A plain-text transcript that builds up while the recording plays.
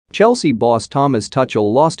Chelsea boss Thomas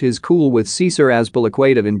Tuchel lost his cool with Cesar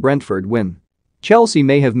Azpilicueta in Brentford win. Chelsea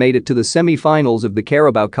may have made it to the semi-finals of the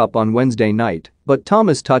Carabao Cup on Wednesday night, but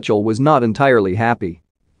Thomas Tuchel was not entirely happy.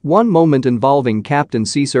 One moment involving captain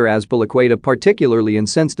Cesar Azpilicueta particularly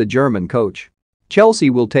incensed the German coach. Chelsea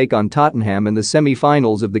will take on Tottenham in the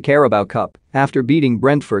semi-finals of the Carabao Cup after beating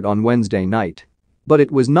Brentford on Wednesday night. But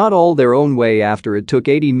it was not all their own way after it took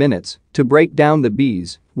 80 minutes to break down the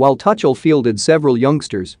Bees, while Tuchel fielded several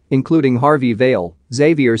youngsters, including Harvey Vale,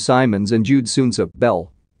 Xavier Simons and Jude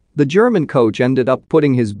Soonsup-Bell. The German coach ended up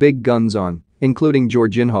putting his big guns on, including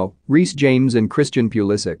Jorginho, Reece James and Christian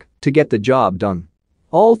Pulisic, to get the job done.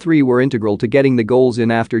 All three were integral to getting the goals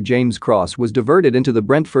in after James' cross was diverted into the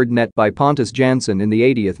Brentford net by Pontus Jansson in the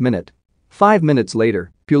 80th minute. 5 minutes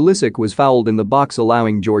later, Pulisic was fouled in the box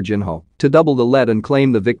allowing Jorginho to double the lead and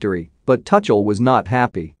claim the victory, but Tuchel was not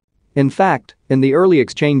happy. In fact, in the early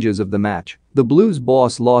exchanges of the match, the Blues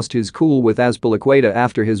boss lost his cool with Azpilicueta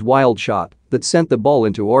after his wild shot that sent the ball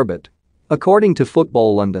into orbit. According to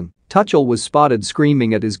Football London, Tuchel was spotted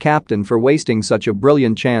screaming at his captain for wasting such a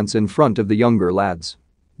brilliant chance in front of the younger lads.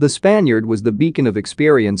 The Spaniard was the beacon of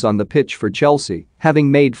experience on the pitch for Chelsea, having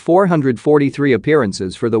made 443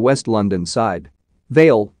 appearances for the West London side.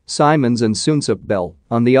 Vale, Simons and Soonsup-Bell,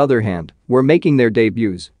 on the other hand, were making their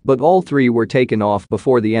debuts, but all three were taken off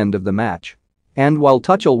before the end of the match. And while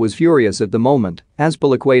Tuchel was furious at the moment,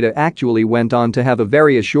 Azpilicueta actually went on to have a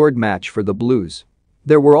very assured match for the Blues.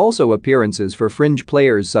 There were also appearances for fringe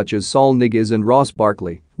players such as Saul Niguez and Ross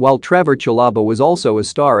Barkley, while Trevor Chalobah was also a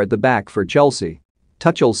star at the back for Chelsea.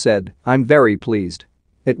 Tuchel said, "I'm very pleased.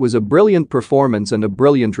 It was a brilliant performance and a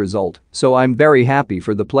brilliant result, so I'm very happy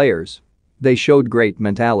for the players. They showed great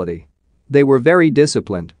mentality. They were very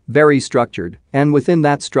disciplined, very structured, and within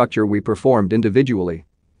that structure we performed individually.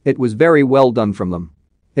 It was very well done from them.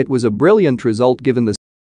 It was a brilliant result given the